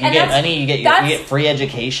mean, like, you get money, you get free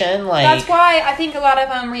education. Like, that's why I think a lot of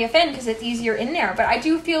them reoffend, because it's easier in there. But I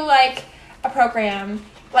do feel like a program,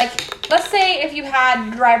 like, let's say if you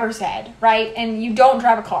had driver's ed, right, and you don't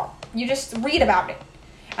drive a car, you just read about it,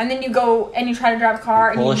 and then you go and you try to drive a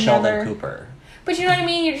car, and you Sheldon Cooper. But you know what I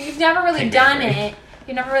mean? You've never really done it.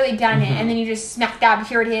 You've never really done it, and then you just smack dab,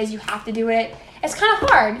 here it is, you have to do it. It's kind of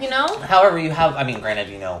hard, you know? However, you have, I mean, granted,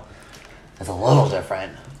 you know, it's a little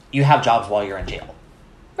different. You have jobs while you're in jail.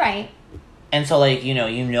 Right. And so, like, you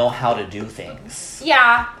know how to do things.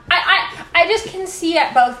 Yeah. I just can see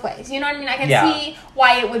it both ways. You know what I mean? I can see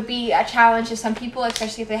why it would be a challenge to some people,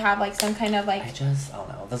 especially if they have, like, some kind of, like... I don't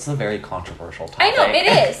know. This is a very controversial topic. I know, it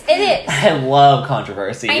is. It is. I love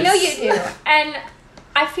controversies. I know you do. And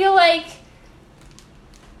I feel like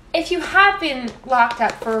if you have been locked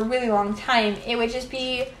up for a really long time, it would just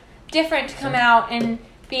be different to come out and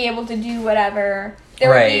be able to do whatever. There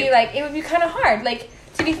would be, like, it would be kind of hard, like,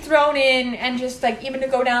 to be thrown in and just, like, even to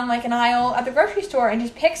go down, like, an aisle at the grocery store and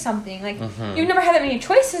just pick something. Like, you've never had that many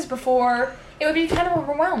choices before. It would be kind of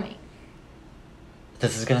overwhelming.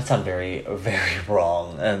 This is going to sound very, very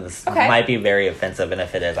wrong, and this might be very offensive, and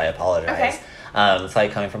if it is, I apologize. It's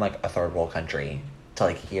like coming from, like, a third world country to,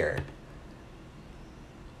 like, here.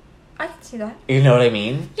 I can see that. You know what I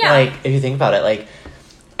mean? Yeah. Like, if you think about it, like,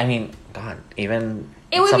 I mean, God, even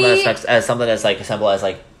something as like, as simple as,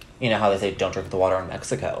 like, you know how they say don't drink the water in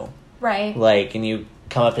Mexico. Right. Like, and you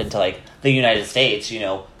come up into, like, the United States, you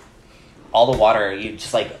know, all the water, you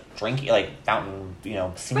just, like, drink, like, fountain, you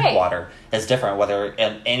know, sink water is different, whether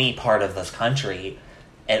in any part of this country,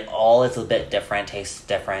 it all is a bit different, tastes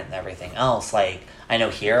different, and everything else. Like, I know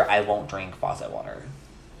here, I won't drink faucet water.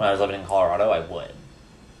 When I was living in Colorado, I would.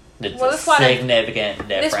 It's significant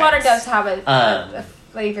difference. This water does have a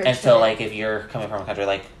flavor. And so, like, if you're coming from a country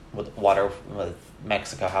like with water with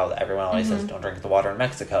Mexico, how everyone always says don't drink the water in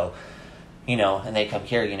Mexico, you know, and they come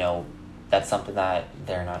here, you know, that's something that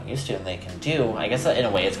they're not used to and they can do. I guess in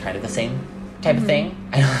a way it's kind of the same type of thing.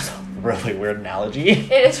 I know it's a really weird analogy.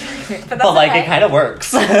 It is really weird, but that's like, it kind of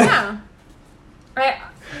works. Yeah. Right.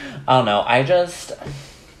 I don't know. I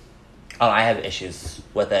have issues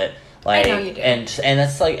with it. Like, I know you do. And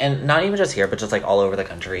it's like, and not even just here, but just like all over the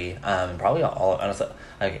country. Probably all, honestly,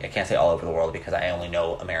 I can't say all over the world because I only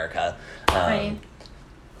know America. Right.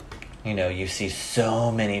 You know, you see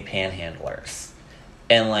so many panhandlers,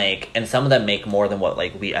 and like, and some of them make more than what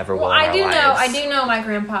like we ever will in our lives. I do know my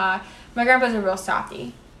grandpa. My grandpa's a real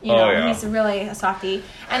softie. You know, he's really a softie.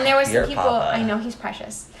 And there was some people. Papa. I know, he's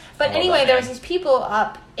precious. But anyway, there was these people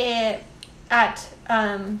up at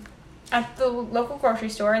the local grocery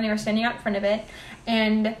store, and they were standing out in front of it,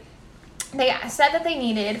 and they said that they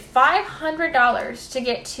needed $500 to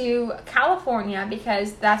get to California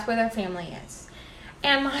because that's where their family is.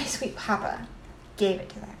 And my sweet papa gave it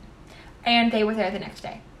to them. And they were there the next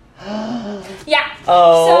day. Yeah.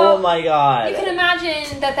 Oh, so my God. You can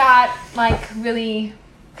imagine that like, really...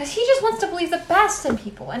 Because he just wants to believe the best in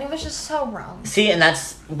people, and it was just so wrong. See, and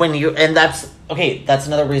that's that's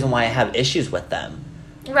another reason why I have issues with them.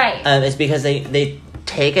 Right. It's because they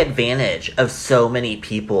take advantage of so many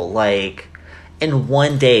people. Like, in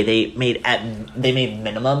one day, they made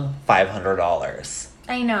minimum $500.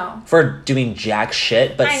 I know. For doing jack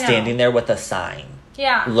shit, but standing there with a sign.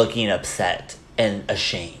 Yeah. Looking upset and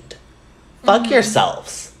ashamed. Fuck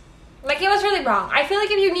yourselves. Like, it was really wrong. I feel like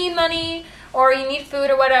if you need money or you need food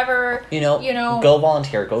or whatever, you know, go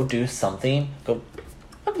volunteer, go do something,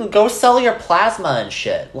 go sell your plasma and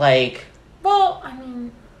shit. Like, well, I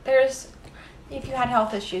mean, if you had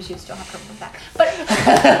health issues, you'd still have trouble with that. But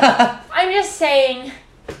I'm just saying,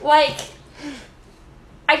 like,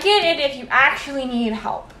 I get it if you actually need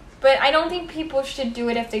help, but I don't think people should do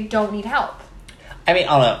it if they don't need help. I mean,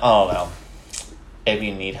 I don't know. If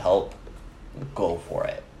you need help, go for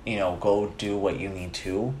it. You know, go do what you need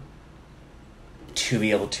to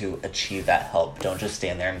be able to achieve that help. Don't just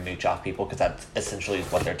stand there and mooch off people, because that's essentially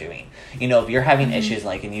what they're doing. You know, if you're having issues,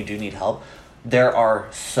 like, and you do need help, there are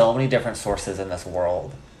so many different sources in this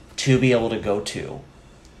world to be able to go to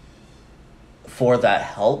for that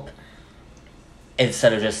help.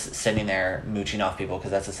 instead of just sitting there mooching off people,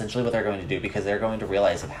 because that's essentially what they're going to do, because they're going to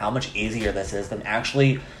realize of how much easier this is than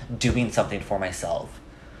actually doing something for myself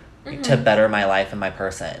to better my life and my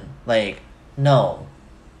person. Like, no.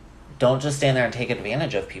 Don't just stand there and take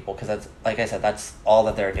advantage of people, because that's, like I said, that's all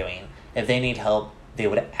that they're doing. If they need help, they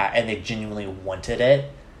would, and they genuinely wanted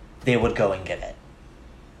it, they would go and get it.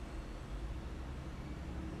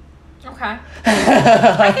 Okay.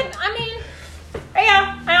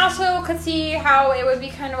 I also could see how it would be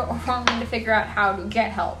kind of overwhelming to figure out how to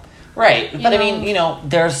get help. Right. But I mean, you know,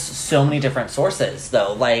 there's so many different sources,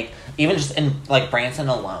 though. Like, even just in, like, Branson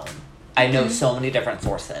alone, I know so many different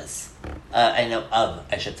sources.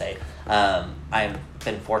 I should say. I've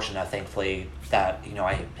been fortunate, thankfully, that, you know,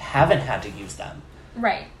 I haven't had to use them.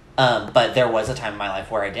 Right. But there was a time in my life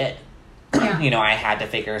where I did. Yeah. You know, I had to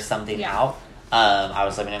figure something out. I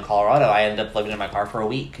was living in Colorado. I ended up living in my car for a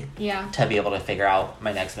week. Yeah. To be able to figure out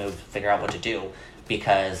my next move, figure out what to do,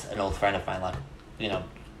 because an old friend of mine, like, you know,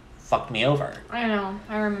 fucked me over. I know.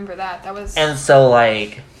 I remember that. That was... And so,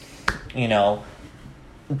 like, you know,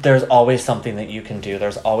 there's always something that you can do.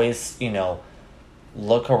 There's always, you know,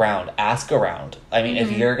 look around, ask around. I mean,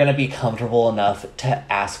 if you're going to be comfortable enough to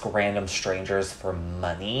ask random strangers for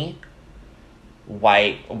money,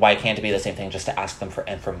 why can't it be the same thing just to ask them for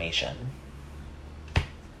information?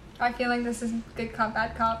 I feel like this is good cop,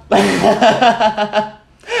 bad cop.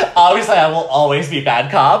 Obviously, I will always be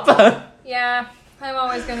bad cop. Yeah, I'm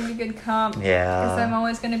always going to be good cop. Yeah. Because I'm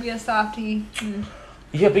always going to be a softie.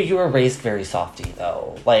 Yeah, but you were raised very softy,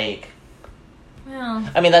 though. Like... Yeah.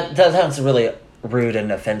 I mean, that sounds really rude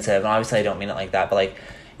and offensive, and obviously I don't mean it like that, but, like,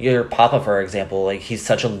 your papa, for example, like, he's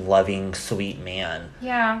such a loving, sweet man.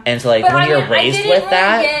 Yeah. And so, like, but when you're raised with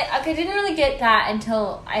that... I didn't really get that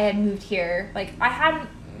until I had moved here. Like,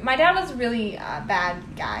 my dad was really a bad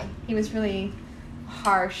guy. He was really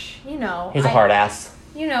harsh, you know. He's a hard ass.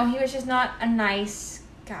 You know, he was just not a nice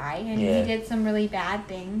guy, and he did some really bad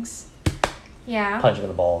things. Yeah. Punch him in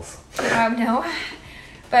the balls. No.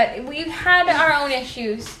 But we've had our own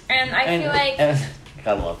issues, and I feel like...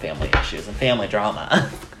 Gotta love family issues and family drama.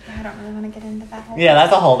 I don't really want to get into that whole Yeah,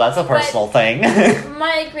 that's a personal thing.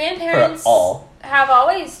 My grandparents have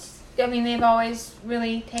always... I mean, they've always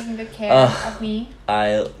really taken good care of me.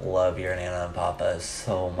 I love your Nana and Papa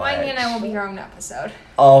so much. My Nana will be her own episode.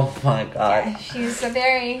 Oh my god. Yeah, she's a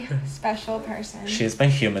very special person. She's my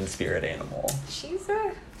human spirit animal. She's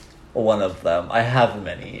one of them. I have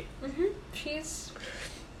many. She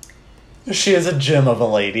is a gem of a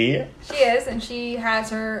lady. She is, and she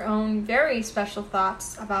has her own very special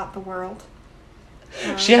thoughts about the world.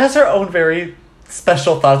 She has her own very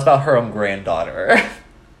special thoughts about her own granddaughter.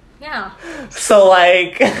 Yeah. So,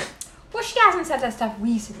 like... Well, she hasn't said that stuff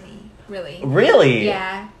recently, really. Really?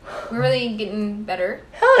 Yeah. We're really getting better.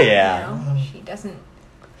 Hell yeah. You know, she doesn't...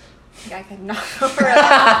 think I could knock over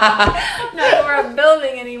a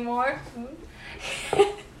building anymore.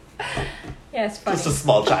 Yeah, it's funny. Just a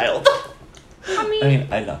small child. I mean,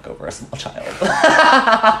 I'd knock over a small child.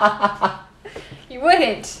 You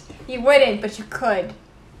wouldn't, but you could.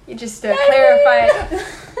 You just clarify it.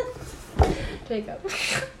 Jacob.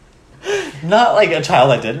 Not like a child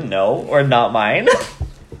I didn't know, or not mine.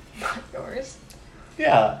 Not yours.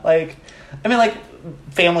 Yeah, like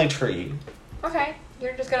family tree. Okay.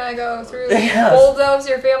 You're just gonna go through bulldoze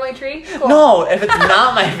your family tree? Cool. No, if it's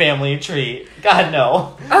not my family tree, God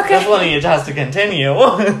no. Okay. This lineage has to continue.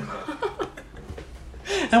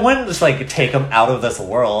 I wouldn't just take them out of this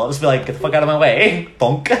world. I'll just be like, get the fuck out of my way.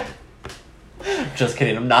 Bonk. Just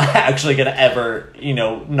kidding. I'm not actually gonna ever,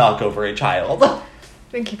 knock over a child.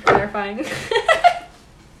 Thank you for clarifying.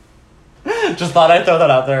 Just thought I'd throw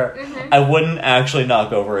that out there. Mm-hmm. I wouldn't actually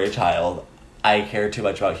knock over a child. I care too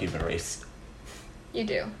much about human race. You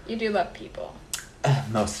do. You do love people.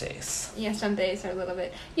 Most days. Yeah, some days are a little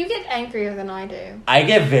bit... You get angrier than I do. I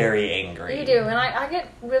get very angry. You do, and I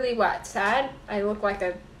get really, sad? I look like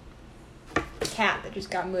a cat that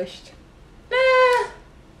just got mushed.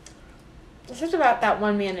 It's just about that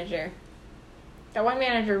one manager. That one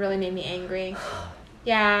manager really made me angry.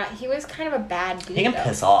 Yeah, he was kind of a bad dude. He can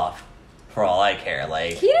piss off, for all I care.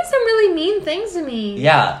 He did some really mean things to me.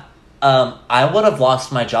 Yeah. I would have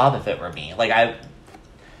lost my job if it were me.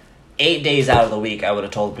 8 days out of the week, I would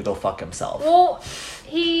have told him to go fuck himself. Well,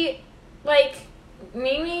 he, made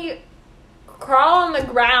me crawl on the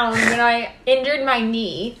ground when I injured my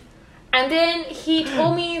knee. And then he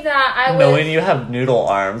told me that I was... Knowing you have noodle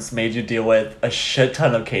arms made you deal with a shit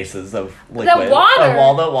ton of cases of liquid. The water. Of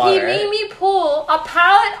all the water. He made me pull a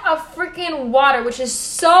pallet of freaking water, which is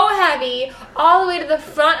so heavy, all the way to the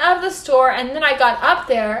front of the store. And then I got up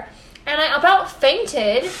there, and I about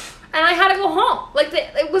fainted. And I had to go home. Like,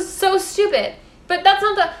 it was so stupid. But that's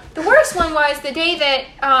not the worst one was the day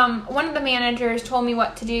that one of the managers told me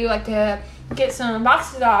what to do, like to get some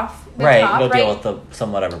boxes off the top. Go deal with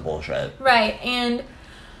some whatever bullshit. Right, and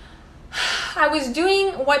I was doing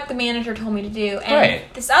what the manager told me to do, and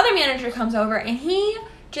this other manager comes over, and he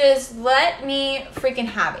just let me freaking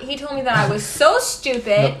have it. He told me that I was so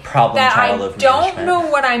stupid that I don't know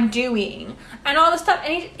what I'm doing. And all this stuff,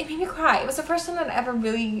 and it made me cry. It was the first time that I ever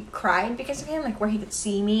really cried because of him, like, where he could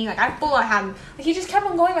see me. Like, I had him. Like, he just kept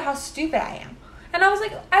on going about how stupid I am. And I was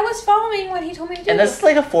like, I was following what he told me to do. And this is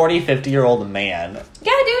like a 40, 50-year-old man.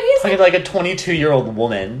 Yeah, dude, he's like a 22-year-old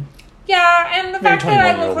woman. Yeah, and the fact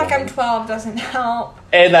that I look like I'm 12 doesn't help.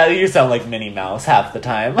 And that you sound like Minnie Mouse half the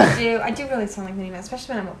time. I do really sound like Minnie Mouse,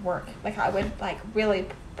 especially when I'm at work. Like, I would, like, really...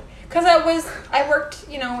 Because I worked,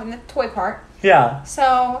 in the toy part. Yeah.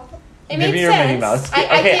 So... Maybe you're Minnie Mouse.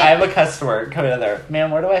 Okay, I have a customer coming in there.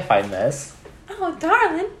 Ma'am, where do I find this? Oh,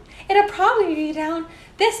 darling, it'll probably be down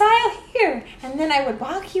this aisle here. And then I would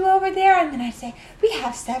walk you over there, and then I'd say, we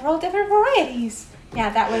have several different varieties. Yeah,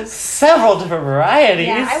 that was... Several different varieties?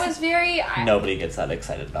 Yeah, I was very... Nobody gets that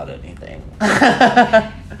excited about anything.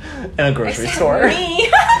 In a grocery store. Me.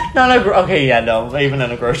 Even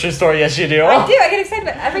in a grocery store, yes you do. I do, I get excited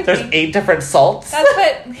about everything. There's 8 different salts. That's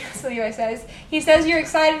what Levi says. He says you're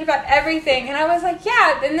excited about everything. And I was like,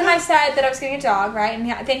 yeah. And then I said that I was getting a dog, right? And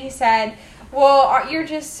then he said, well, you're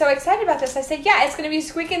just so excited about this. I said, yeah, it's going to be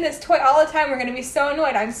squeaking this toy all the time. We're going to be so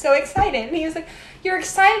annoyed. I'm so excited. And he was like, you're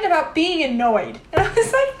excited about being annoyed. And I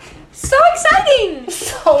was like, so exciting.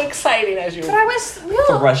 So exciting as you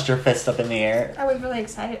thrust your fist up in the air. I was really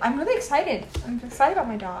excited. I'm really excited. I'm excited about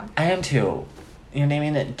my dog. I am too. You're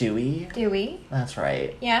naming it Dewey? Dewey. That's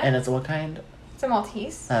right. Yeah. And it's what kind? It's a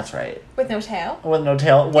Maltese. That's right. With no tail. With no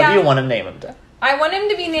tail? What do you want to name him to? I want him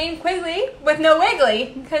to be named Quigley with no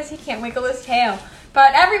wiggly because he can't wiggle his tail.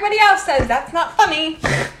 But everybody else says that's not funny.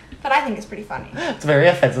 But I think it's pretty funny. It's very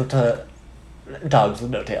offensive to dogs with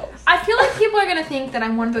no tails. I feel like people are going to think that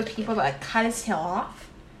I'm one of those people that like cut his tail off.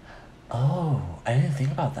 Oh, I didn't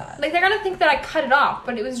think about that. Like they're going to think that I cut it off,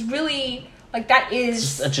 but it was really like that is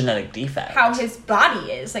it's just a genetic defect. How his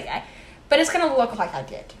body is. But it's going to look like I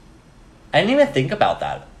did. I didn't even think about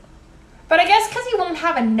that. But I guess because he won't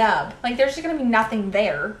have a nub. Like, there's just going to be nothing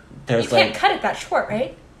there. You can't cut it that short,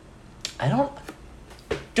 right?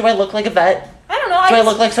 Do I look like a vet? I don't know. Do I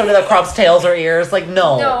look like somebody that crops tails or ears? Like,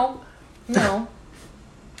 no. No.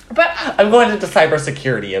 But... I'm going into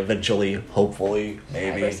cybersecurity eventually, hopefully,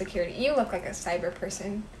 maybe. Cybersecurity. You look like a cyber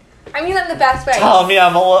person. I mean that in the best way. Tell me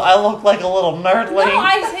I look like a little nerdling. No,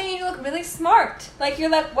 I say you look really smart. Like, you're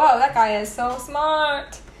like, whoa, that guy is so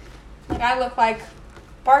smart. Like, I look like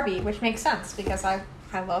Barbie, which makes sense because I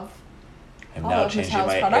love I'm now changing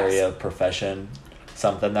my area of profession.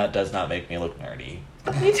 Something that does not make me look nerdy.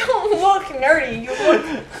 You don't look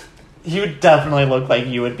nerdy. You definitely look like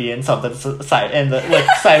you would be in something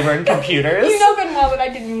cyber and computers. You know good and well that I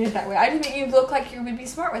didn't mean it that way. I didn't think you look like you would be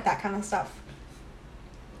smart with that kind of stuff.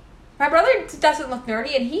 My brother doesn't look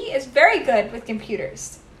nerdy, and he is very good with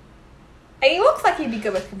computers. And he looks like he'd be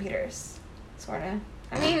good with computers. Sort of.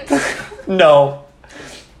 I mean... No.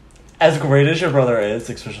 As great as your brother is,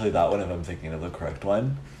 especially that one, if I'm thinking of the correct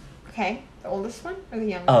one. Okay. The oldest one? Or the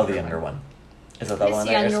younger one? Oh, the younger one. Is that the one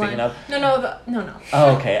that you're speaking of? No.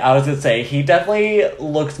 Oh, okay. I was going to say, he definitely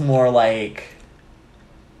looks more like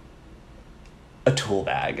a tool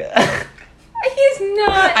bag. He's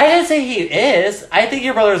not. I didn't say he is. I think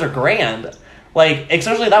your brothers are grand. Like,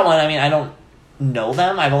 especially that one. I mean, I don't know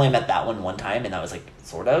them. I've only met that one time, and that was, like,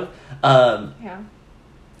 sort of. Yeah.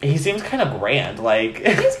 He seems kind of grand, like...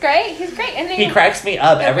 He's great. And then he cracks me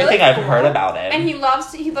up. Everything really I've heard about him. And he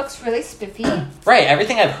looks really spiffy. Right,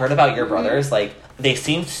 everything I've heard about your brothers, like, they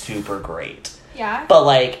seem super great. Yeah. But,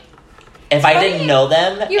 like, if I didn't know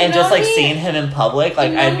them and just, like, seeing him in public,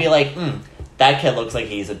 like, I'd be like, that kid looks like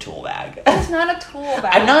he's a tool bag. He's not a tool bag.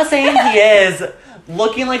 I'm not saying he is.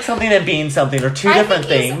 Looking like something and being something are two different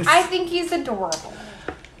things. I think he's adorable.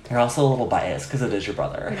 You're also a little biased because it is your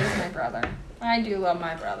brother. It is my brother. I do love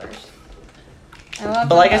my brothers.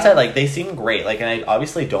 But like I said, like, they seem great. Like, and I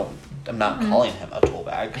obviously don't... I'm not calling him a tool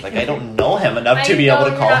bag. Because, like, I don't know him enough to be able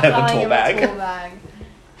to call him a tool bag.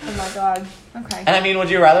 Oh, my God. Okay. And, I mean,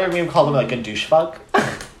 would you rather me call him, like, a douchebag?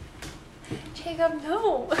 Jacob,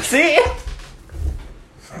 no. See?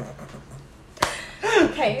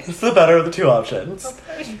 Okay. It's the better of the two options.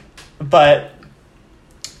 Okay. But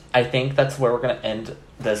I think that's where we're going to end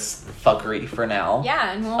this fuckery for now.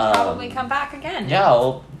 Yeah, and we'll probably come back again. Yeah,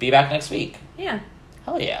 we'll be back next week. Yeah.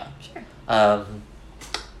 Hell yeah. Sure.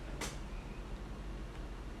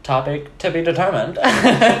 Topic to be determined.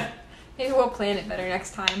 Maybe we'll plan it better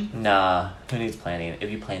next time. Nah, who needs planning?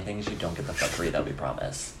 If you plan things, you don't get the fuckery that we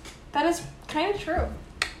promise. That is kind of true.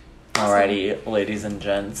 Alrighty, ladies and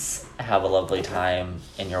gents, have a lovely time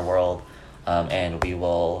in your world. And we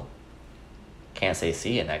will, can't say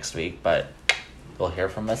see you next week, but you'll hear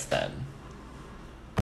from us then.